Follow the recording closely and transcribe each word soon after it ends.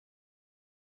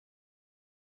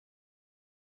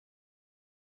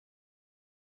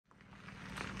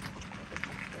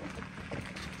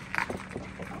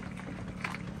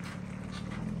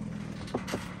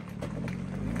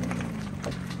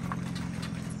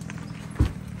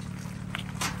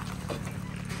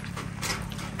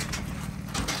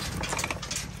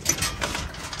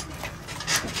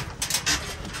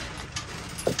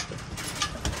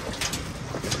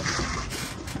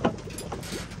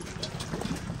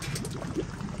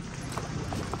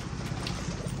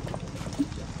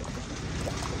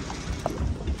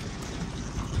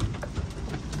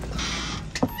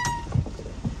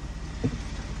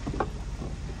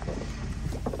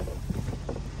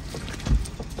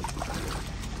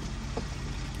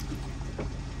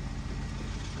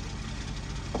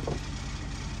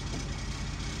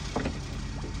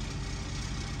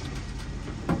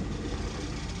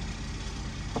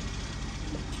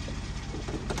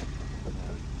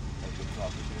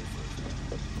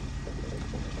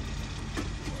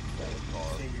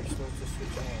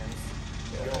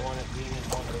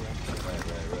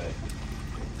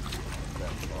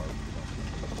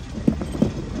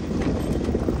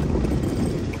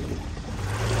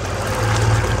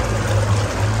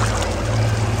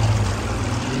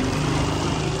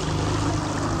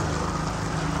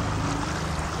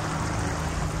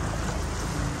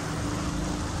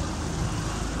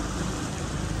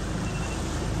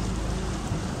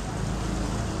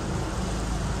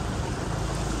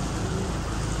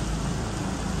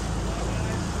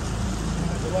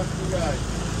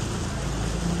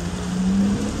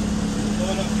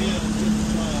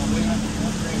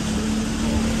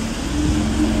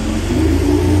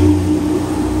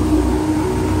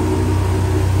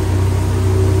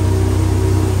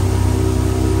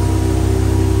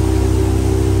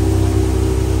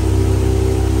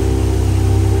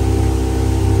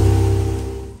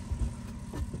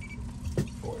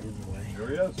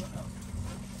is.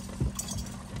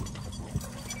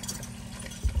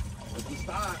 Let's just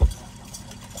start.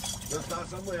 Let's start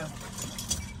somewhere.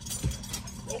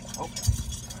 Oh.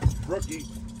 Brookie.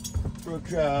 Brook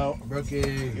trout.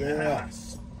 Brookie.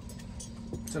 Yes.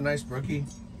 It's a nice brookie.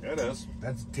 It is.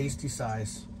 That's tasty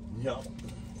size. Yep.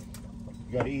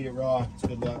 You gotta eat it raw. It's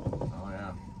good luck. Oh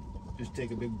yeah. Just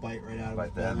take a big bite right out of it.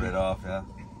 Bite that right off, yeah.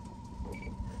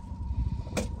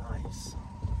 Nice.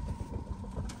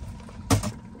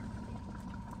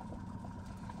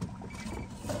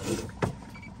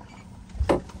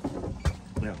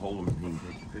 Yeah, hold him and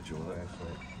take a picture of that.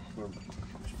 Push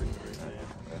finger right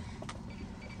there.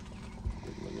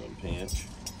 Give him a little pinch.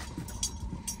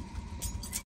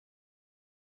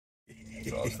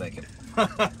 That's what I was thinking.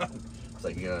 It's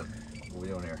like, what are we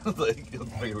doing here? Like, I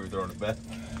figured we were throwing it back.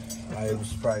 I was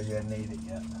surprised you hadn't ate it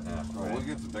yet. Yeah, Oh, right. we'll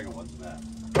get some bigger ones than that.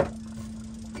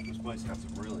 This place got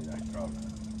some really nice trout.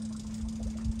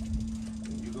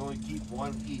 And you can only keep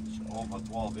one each over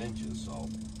 12 inches, so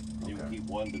you can keep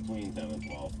one between 10 and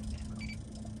 12.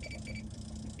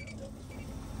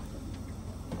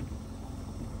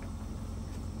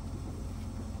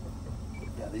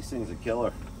 Yeah, these things are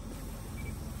killer.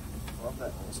 Love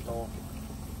that little stone.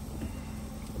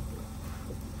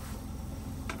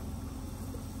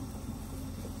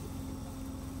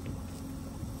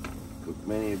 Cook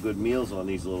many good meals on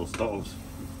these little stoves.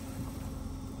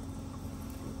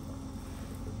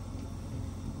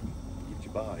 Get you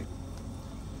by. Not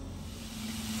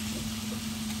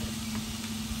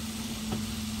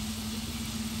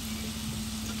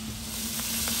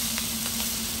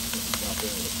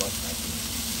there with a button, I can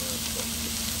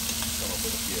come up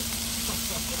with a few.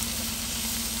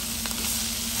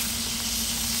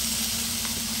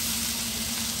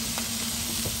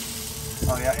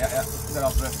 Oh yeah. Get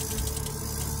off there.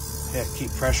 Yeah,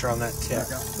 keep pressure on that tip.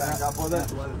 Back up with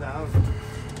it, let it down.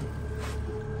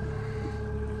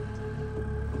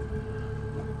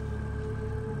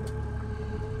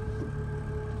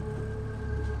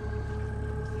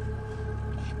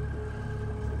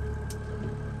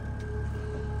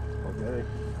 Okay.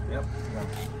 Yep.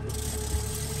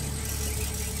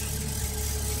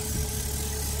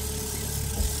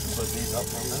 Put these up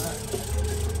from that.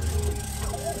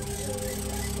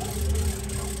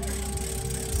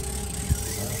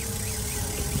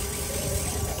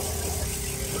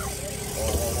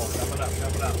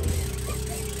 Wrap it up.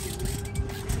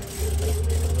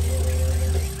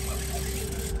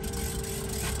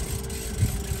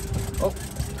 Oh.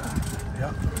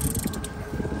 Yeah.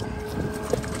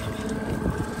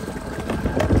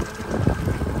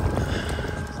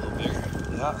 A little bigger.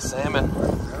 Yeah, salmon.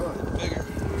 Bigger.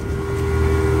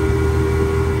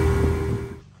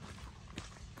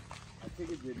 I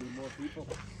figured there'd be more people.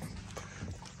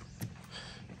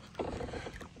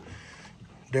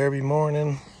 Derby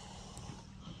morning.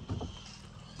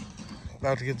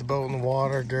 About to get the boat in the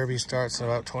water. Derby starts in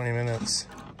about 20 minutes.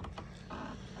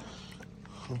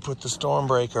 We'll put the storm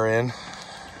breaker in. 5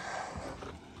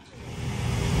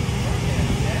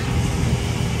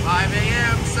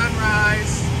 a.m.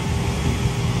 sunrise.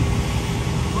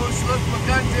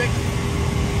 Mooselookmaguntic.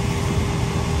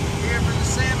 Here for the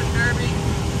salmon derby.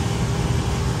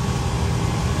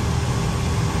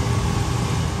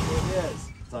 It is.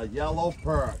 It's a yellow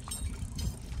perch.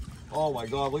 Oh my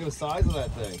God, look at the size of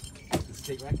that thing. This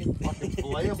thing fucking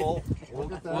playable.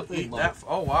 Look at that thing.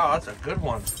 Oh wow, that's a good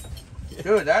one.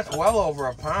 Dude, that's well over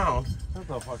a pound. That's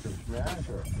a fucking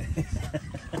smasher.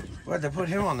 We had to put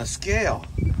him on the scale.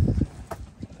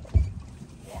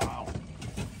 Wow.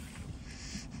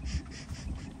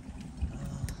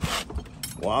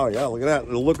 Wow, yeah, look at that.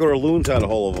 Look at our loons had a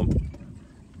hold of them.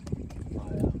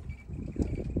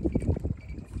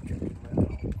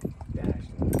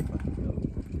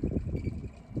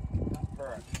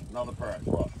 Another perch,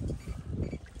 look.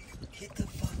 Get the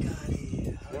fuck out of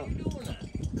here. How are you doing that?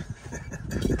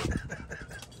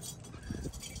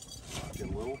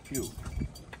 Fucking little puke.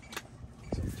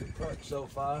 So 2 perch so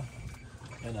far.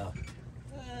 And a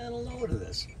load of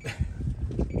this.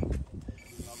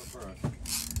 Another perch.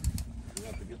 We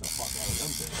have to get the fuck out of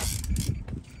them things.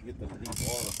 Get them deep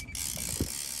water.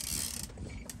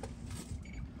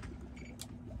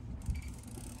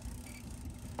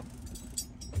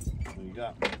 What do you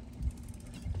got?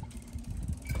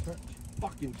 Perch.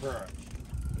 Fucking perch.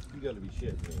 You gotta be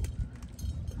shitting me.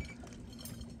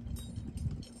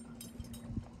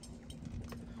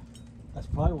 That's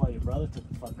probably why your brother took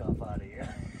the fuck off out of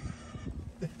here.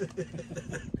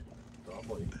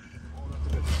 Probably.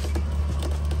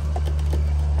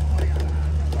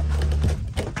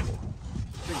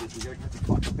 Figures we gotta get the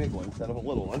fucking big one instead of a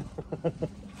little one.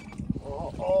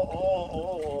 Oh.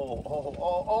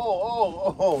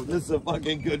 Oh, this is a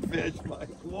fucking good fish, Mike.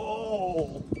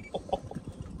 Whoa.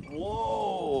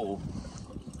 Whoa.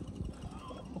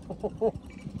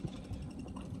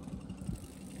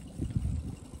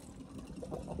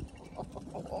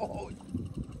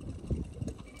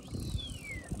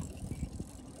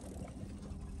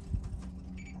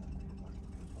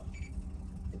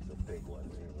 It's a big one,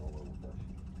 man. A little fish.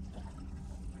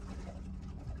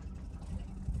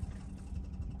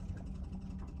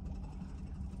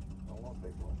 I want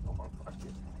big ones. I want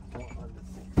fucking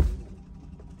 116.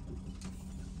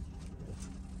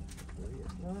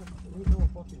 No, there's no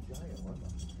fucking giant one.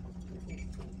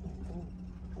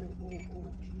 Oh,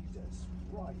 Jesus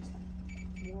Christ.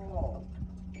 Whoa.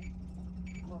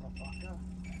 Motherfucker.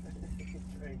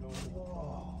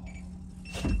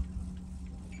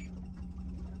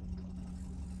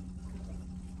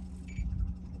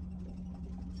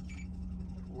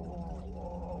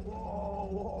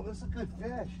 Whoa. Whoa. This is a good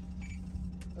fish.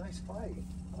 Nice fight.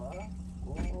 Huh?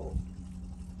 Whoa.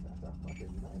 That's a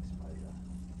fucking nice fighter.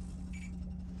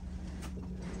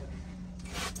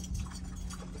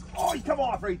 Oh, he come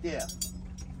off right there.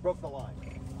 Broke the line.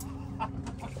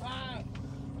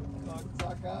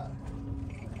 Cocksucker.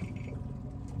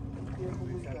 Can't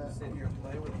believe that. Sit here and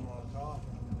play with them on top.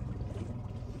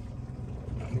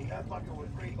 I mean, that fucker was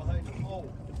right behind the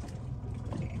pole.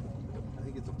 I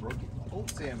think it's a brookie. Oh,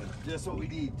 salmon. Just what we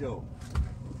need, too.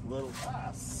 Little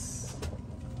bass.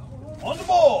 On the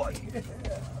board! Yeah.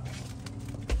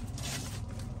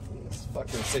 It's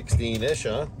fucking 16-ish,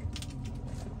 huh?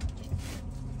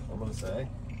 I'm gonna say.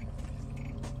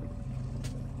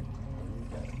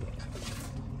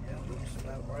 Yeah, looks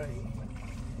about right.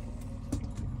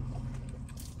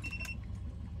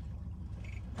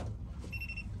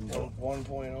 No.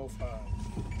 1.05.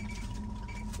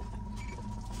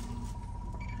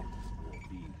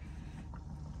 Deep.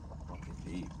 Fucking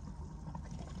deep.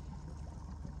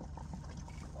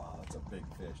 Wow, that's a big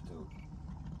fish, too.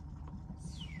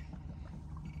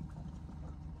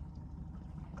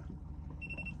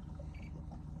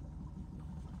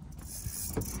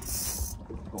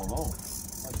 What's going on?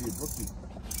 Might be a brookie.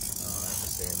 That's a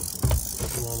salmon.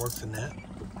 You want to work the net?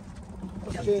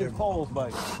 Let's change poles,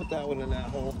 Mike. Put that one in that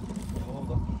hole.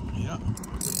 Yeah.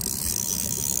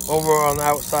 Over on the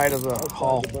outside of the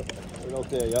hall. Right out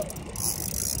there, yep.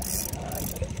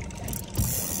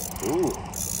 Ooh.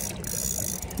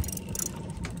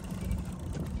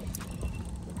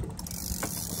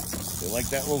 They like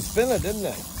that little spinner, didn't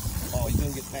they? Oh, he's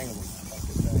gonna get tangled with that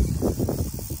fucking thing.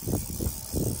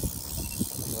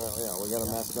 Well, yeah, we're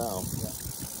gonna mess now. Yeah.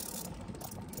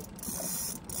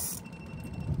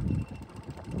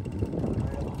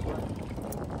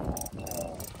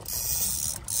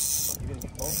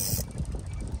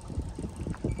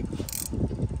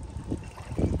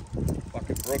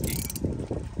 Fucking brookie.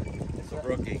 It's a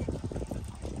brookie.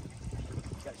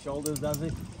 Got shoulders, does he?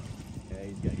 Yeah,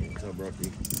 he's got it's a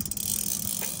brookie.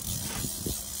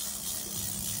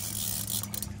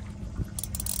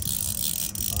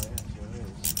 Oh yeah, sure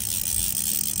is.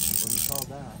 What do you call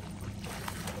that?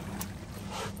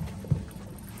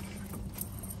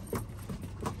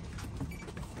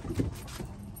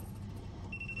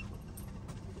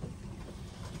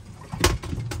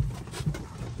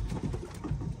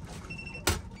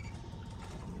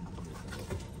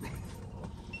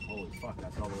 Holy fuck,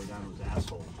 that's all the way down to his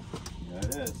asshole. Yeah,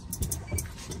 it is.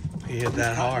 He hit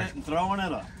that hard. And throwing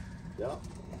at her. Yeah.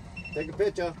 Take a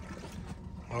picture.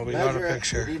 Oh, we got a Measure it.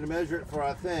 picture. We need to measure it for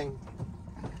our thing.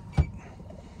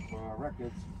 For our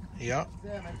records. Yep.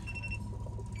 Salmon.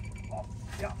 Oh,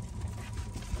 yeah.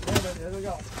 Salmon, there we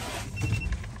go.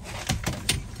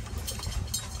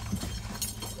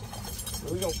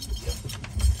 There we go.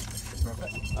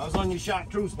 Perfect. I was on your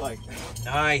chartreuse, Mike.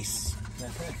 Nice.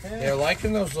 They're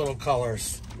liking those little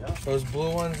colors. Yeah. Those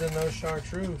blue ones and those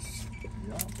chartreuse.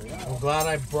 Yeah, they I'm are. glad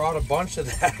I brought a bunch of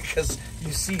that because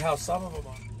you see how some of them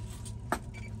are.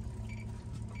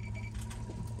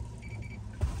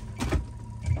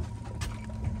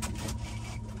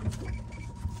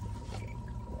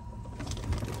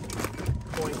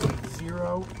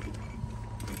 .0.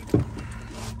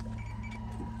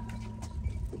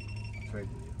 Trade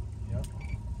with you. Yep.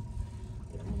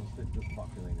 Yeah, I'm gonna stick this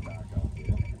fucking thing back out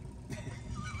here.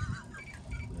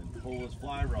 Then pull this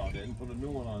fly rod in, put a new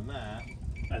one on that.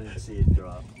 I didn't see it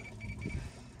drop.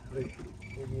 Maybe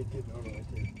it didn't right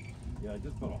there. Yeah, I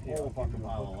just put a whole fucking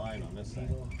pile of line on this thing.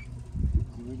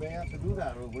 See, we may have to do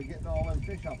that, or if we're getting all them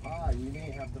fish up high, we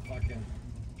may have to fucking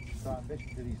start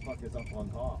fishing to these fuckers up on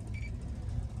top.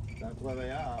 That's where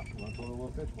they are. That's where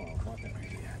we'll fish for them. Fuck it.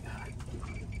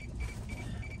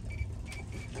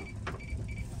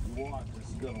 watch, this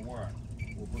is gonna work.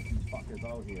 We'll put these fuckers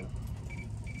out here.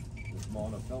 This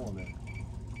monofilament.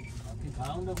 Fucking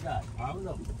pound them, guys. Pound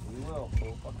them. We will.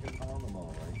 We'll fucking pound them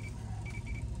all right.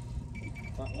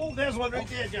 Oh, there's one right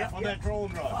there, Jeff, on that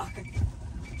trolling rod.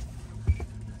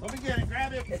 Let me get it.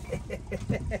 Grab it.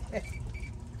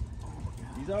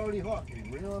 He's already hooked.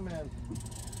 Reel him in.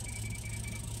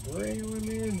 Reel him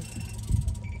in.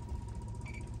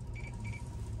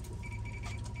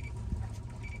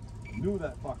 I knew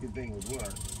that fucking thing would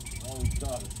work. Always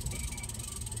does.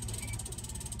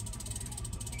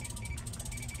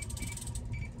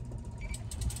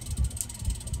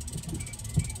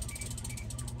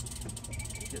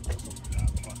 Get this one out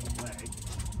of the fucking way.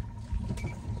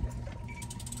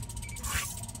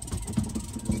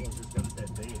 This just got a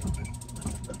dead bait on it.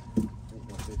 There's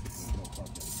no fish, there's no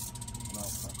fucking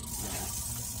skin.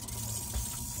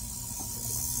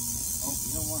 Oh,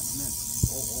 you don't want them in.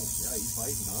 Oh, yeah, he's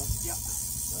fighting, huh? Yeah.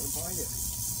 Let him find it.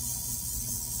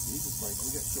 Jesus, Mike, we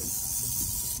got shit.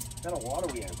 What kind of water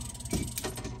we in?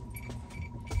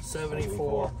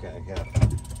 74. Okay, yeah.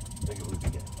 Figured we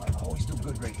could get. I always do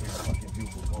good right there. Fucking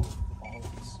beautiful gold.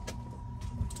 Always.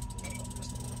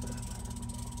 Just a little bit.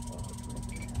 Oh, it's right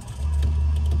there.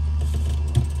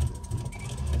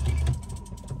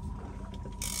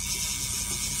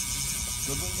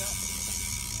 Good one, Jeff?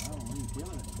 I don't know, what are you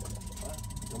feeling it?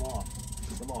 Come off.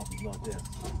 Come off, he's not there.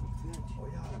 Oh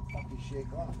yeah, them fucking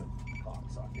shake off it.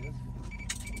 Cocksuckers.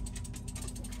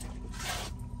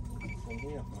 From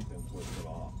here, fucking twist it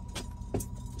off.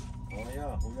 Oh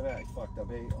yeah, look at that. He fucked the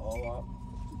bait all up.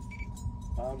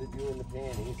 Pounded you in the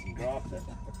panties and dropped it.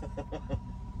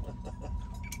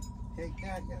 Take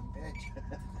that, you bitch.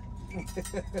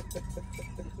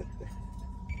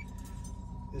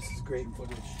 This is great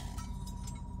footage.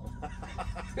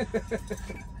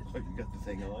 Oh, you got the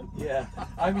thing on? Yeah.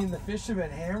 I mean, the fish have been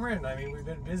hammering. I mean, we've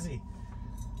been busy.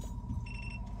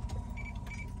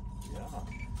 Yeah.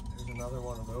 There's another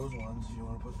one of those ones. You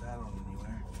want to put that on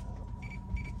anywhere?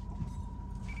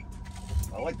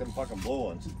 I like them fucking blue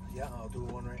ones. Yeah, I'll do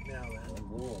one right now then. Them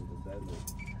blue ones are deadly.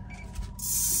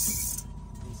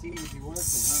 You seem to be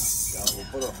working, huh? Yeah, we'll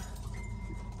put a.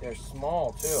 They're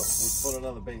small too. Let's put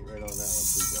another bait right on that one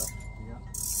too, Joe. Yeah.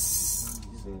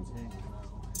 Soon. Hey,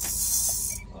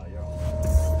 Oh, yeah.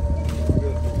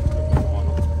 Good.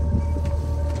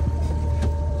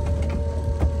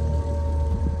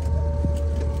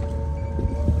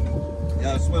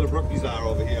 Yeah, that's where the brookies are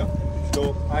over here.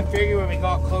 So, I figure when we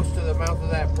got close to the mouth of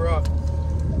that brook,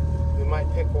 we might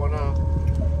pick one up.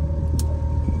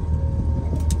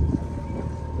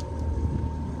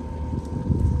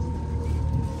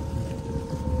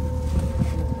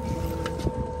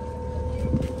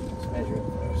 Let's measure it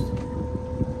first.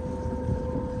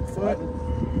 Foot.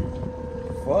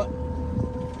 Foot.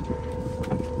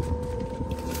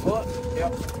 Foot.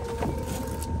 Yep.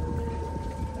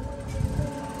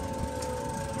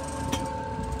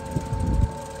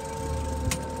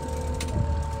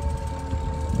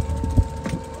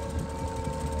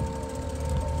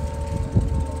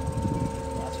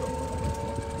 That's what we're looking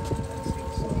for.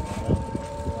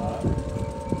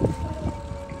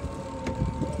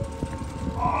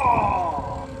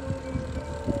 oh!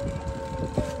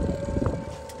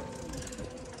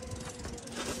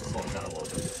 Slow down a little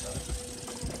bit this time.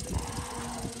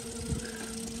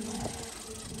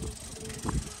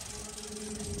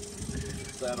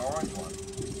 It's that orange one.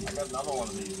 I got another one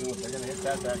of these too. If they're gonna hit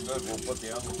that good, we'll put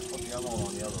the other one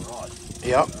on the other rod.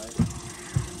 Yep. Right?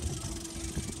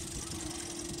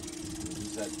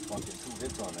 He's had fucking 2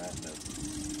 hits on that in a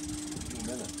few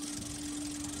minutes.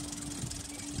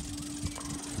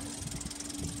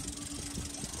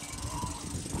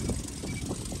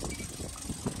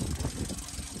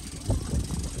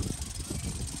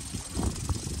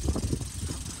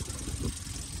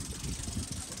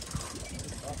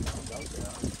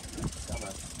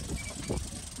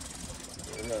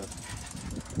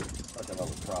 Like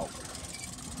another trout.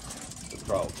 The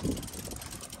trout.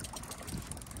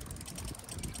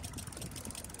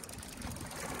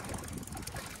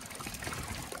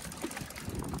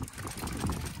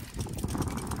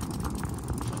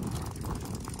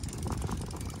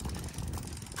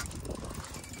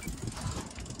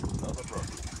 Another brook.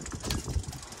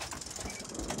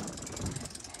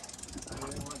 I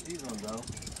didn't want these ones though.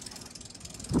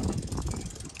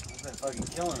 I've been fucking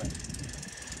killing it.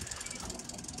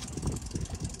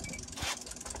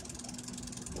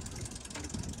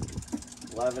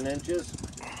 $11 inches.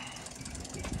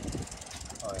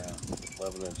 Oh yeah,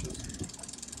 11 inches.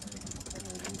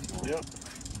 Yep.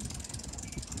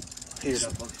 He's I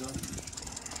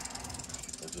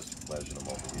just measured them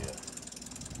over here.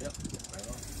 Yep. Right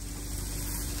on.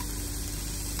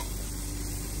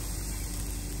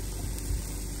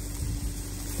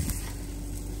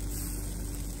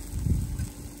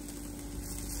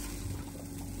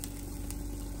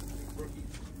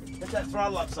 Hit that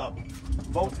throttle up some.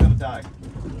 Boat's gonna die.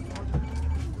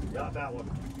 Yeah, that one.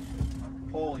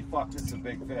 Holy fuck, this is a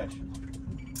big fish.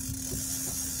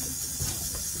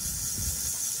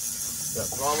 Yeah,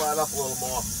 throttle that up a little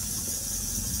more.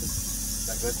 Is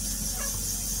that good?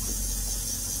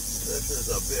 This is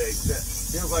a big fish.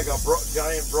 Feels like a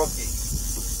giant brookie.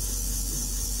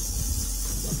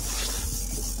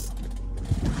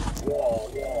 Whoa,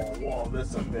 whoa, whoa, this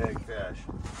is a big fish.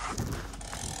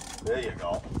 There you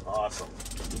go. Awesome.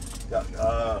 Got,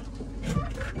 I'll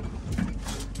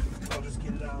just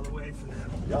get it out of the way for now.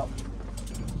 Yep.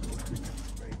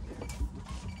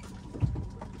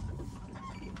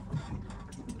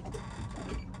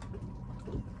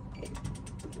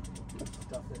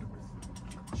 Stuff it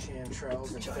with chanterelles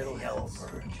and fiddleheads.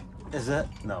 Is it?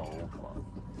 No. Come on.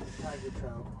 Tiger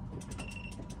trout.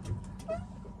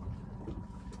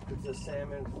 It's a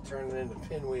salmon turning into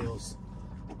pinwheels.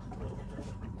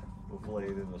 We'll fillet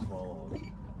it in the smaller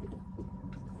one.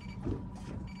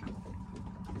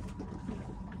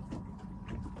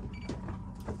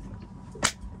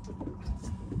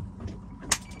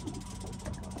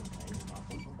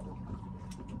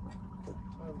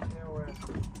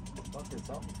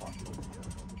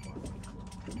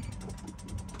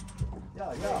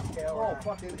 Yeah. Oh,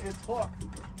 fucking, it's hooked.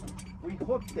 We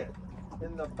hooked it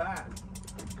in the back.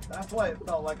 That's why it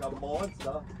felt like a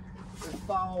monster. It's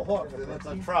foul hooked, and it's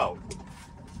a trout.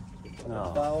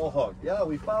 No. Foul hooked. Yeah,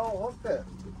 we foul hooked it.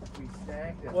 We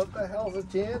snagged it. What the hell's the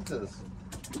chances?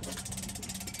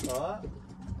 Huh?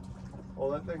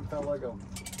 Oh, that thing felt like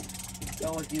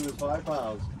he was 5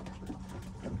 pounds.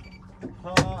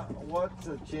 Huh? What's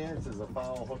the chances of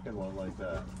foul hooking one like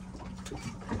that?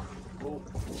 Oh.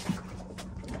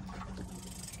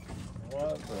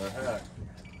 What the heck?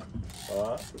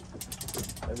 Huh?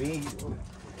 I mean,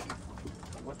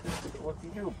 what do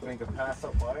you do? Make a pass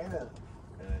up by it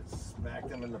and smack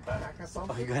them in the back or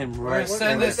something? Oh, you got him We're right. gonna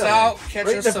send this out, catch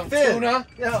Right in us the some fin. tuna.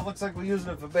 Yeah, it looks like we're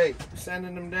using it for bait.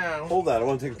 Sending them down. Hold that, I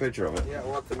want to take a picture of it. Yeah,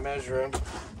 we'll have to measure them.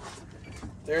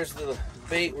 There's the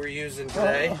bait we're using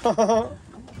today.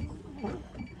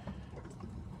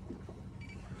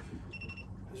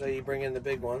 So you bring in the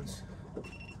big ones.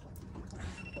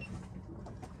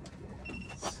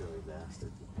 Silly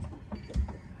bastard.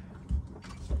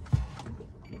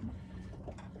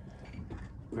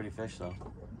 Pretty fish though.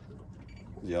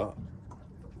 Yeah.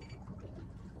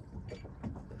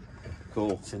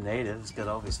 Cool. It's a native. It's got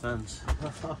all his fins.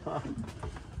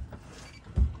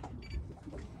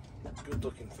 Good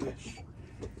looking fish.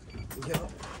 Yeah.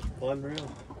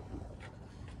 Unreal.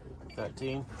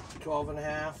 13. 12 and a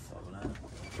half. 12 and a half.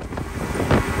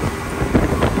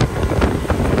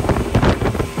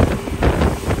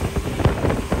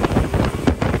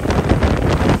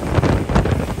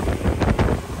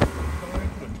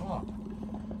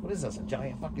 What is this, a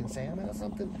giant fucking salmon or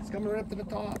something? It's coming right up to the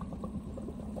top.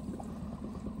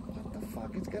 What the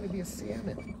fuck? It's gotta be a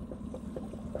salmon.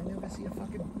 I never see a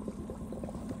fucking...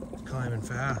 Climbing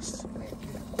fast. Look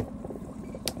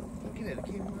at it, it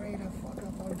came right the fuck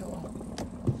up on top.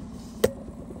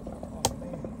 Oh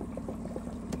man.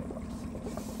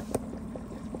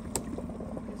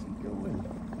 What is he doing?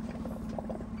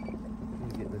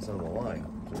 He's getting this on the line.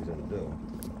 That's what he's gonna do.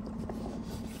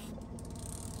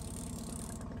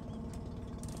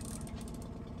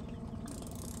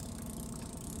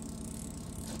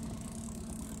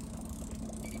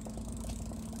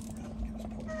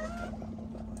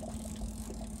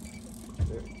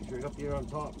 Straight up here on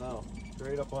top now.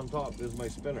 Straight up on top. There's my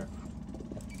spinner.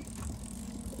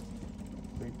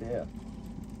 Right there.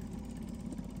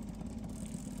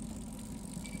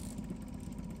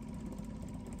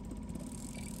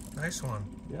 Nice one.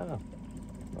 Yeah.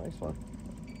 Nice one.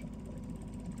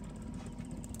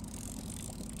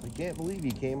 I can't believe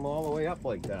he came all the way up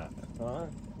like that. Huh?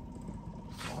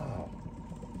 Wow.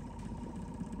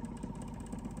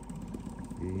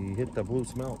 He hit the blue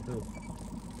smelt too.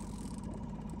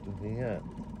 Yeah.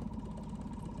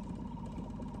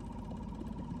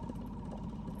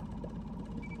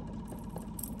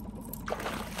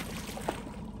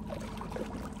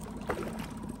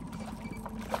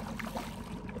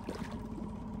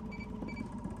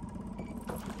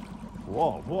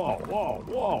 Whoa, whoa, whoa,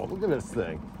 whoa. Look at this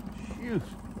thing. Shoot.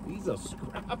 He's a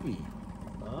scrappy.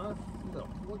 Huh?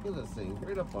 Look at this thing.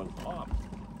 Right up on top.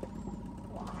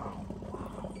 Wow.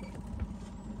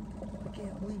 I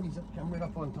can't believe he's coming right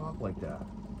up on top like that.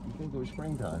 You think it was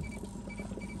springtime?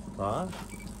 Huh? I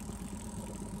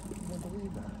can't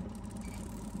believe that.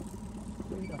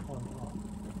 Right up on top.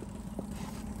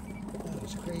 That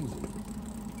is crazy.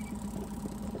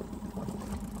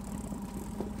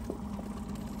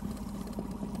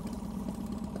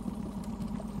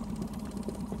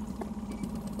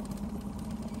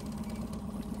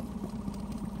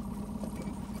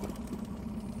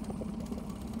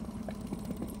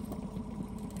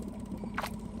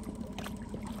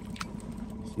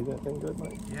 see that thing good,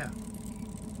 Mike? Yeah.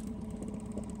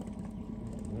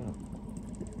 Yeah.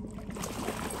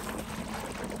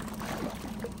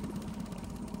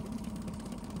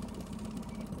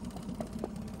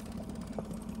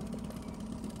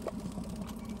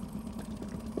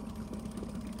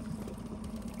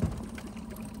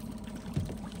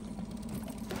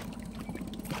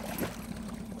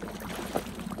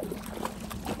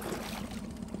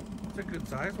 It's a good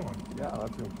size one. Yeah,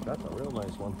 that's a real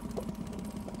nice one.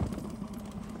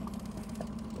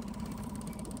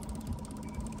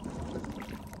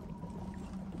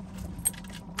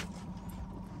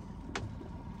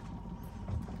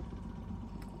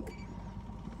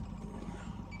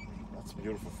 That's a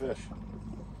beautiful fish.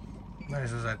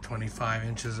 Nice, is that 25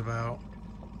 inches about?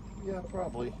 Yeah,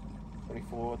 probably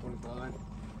 24, 25.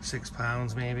 6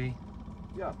 pounds maybe?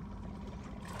 Yeah.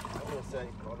 I'm gonna say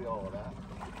probably all of that.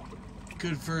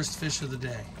 Good first fish of the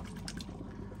day.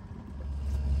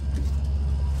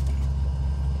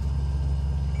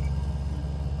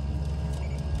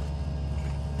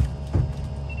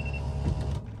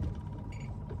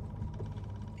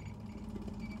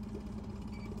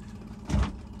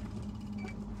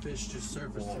 Fish just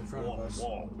surfaced in front of us.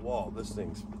 Whoa, this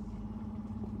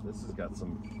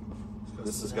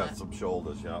has got some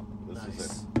shoulders, yeah. This is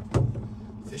it.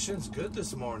 Fishing's good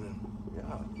this morning.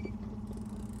 Yeah.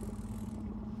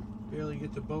 Barely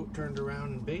get the boat turned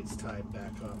around and baits tied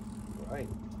back up. Right.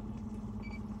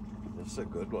 This is a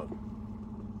good one.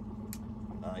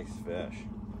 Nice fish.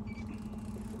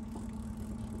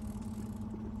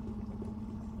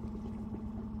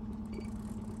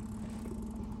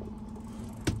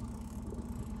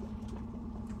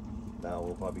 Now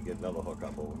we'll probably get another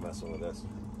hookup over messing with this.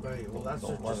 Right, well that's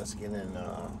Don't what let just, us get in.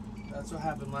 that's what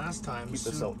happened last time. Keep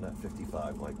us out in that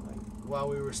 55, like. While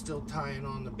we were still tying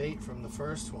on the bait from the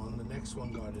first one, the next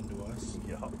one got into us.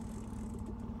 Yeah.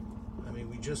 I mean,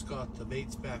 we just got the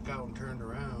baits back out and turned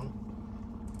around.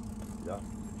 Yeah.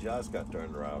 Just got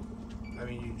turned around. I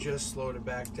mean, you just slowed it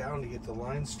back down to get the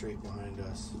line straight behind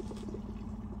us.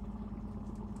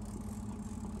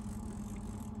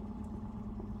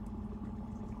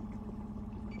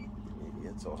 He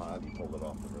hit so hard, he pulled it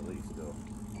off the release, too.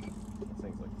 That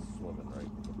thing's like swimming right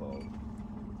in the boat.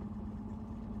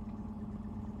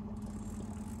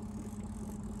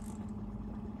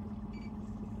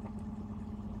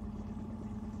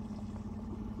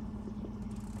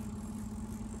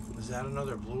 Is that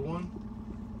another blue one?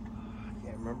 I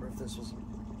can't remember if this was.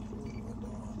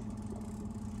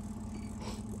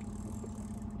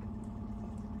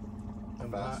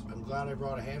 I'm glad I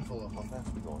brought a handful of How them. fast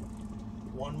are we going?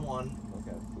 1-1,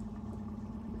 Okay.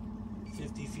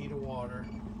 50 feet of water.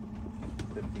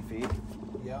 50 feet?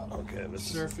 Yeah. Okay, this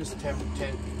Surface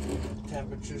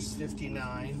temperature's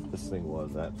 59. This thing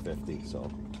was at 50,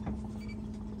 so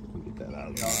we get that out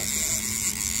of the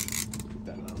Get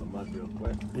that out of the mud real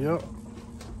quick. Yep.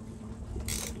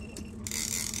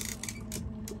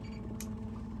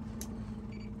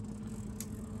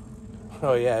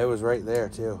 Oh yeah, it was right there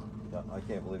too. Yeah, I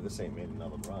can't believe this ain't made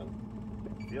another run.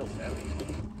 It feels heavy.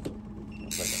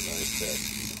 Looks like a nice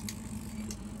fish.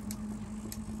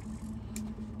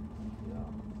 Yeah.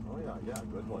 Oh yeah,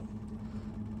 good one.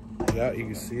 Yeah, you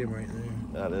can see him right there.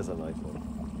 That is a nice one.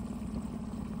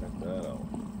 Check that out.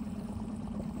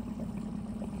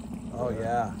 Oh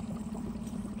yeah.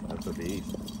 That's a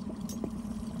beast.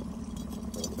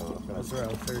 That's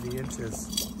around 30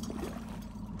 inches.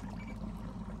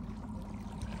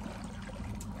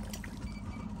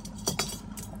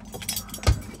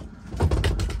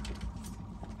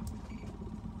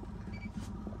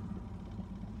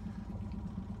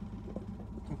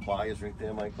 Some pliers right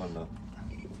there, Mike, on the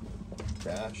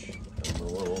dash. And the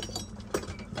little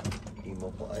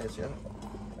emo pliers, yeah.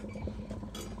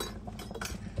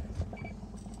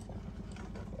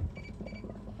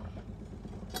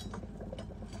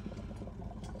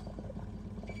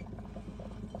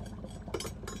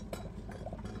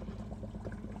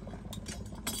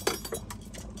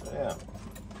 Yeah.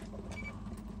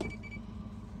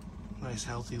 Nice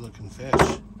healthy looking fish.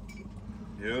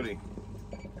 Beauty.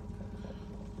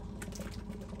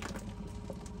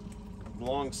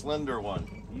 Long, slender one.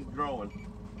 He's growing.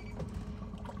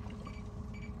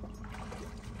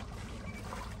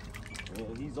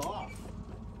 And he's off.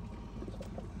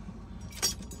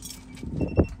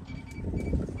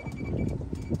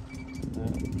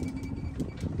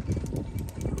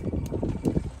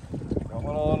 Got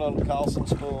one on Carlson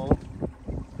spoon.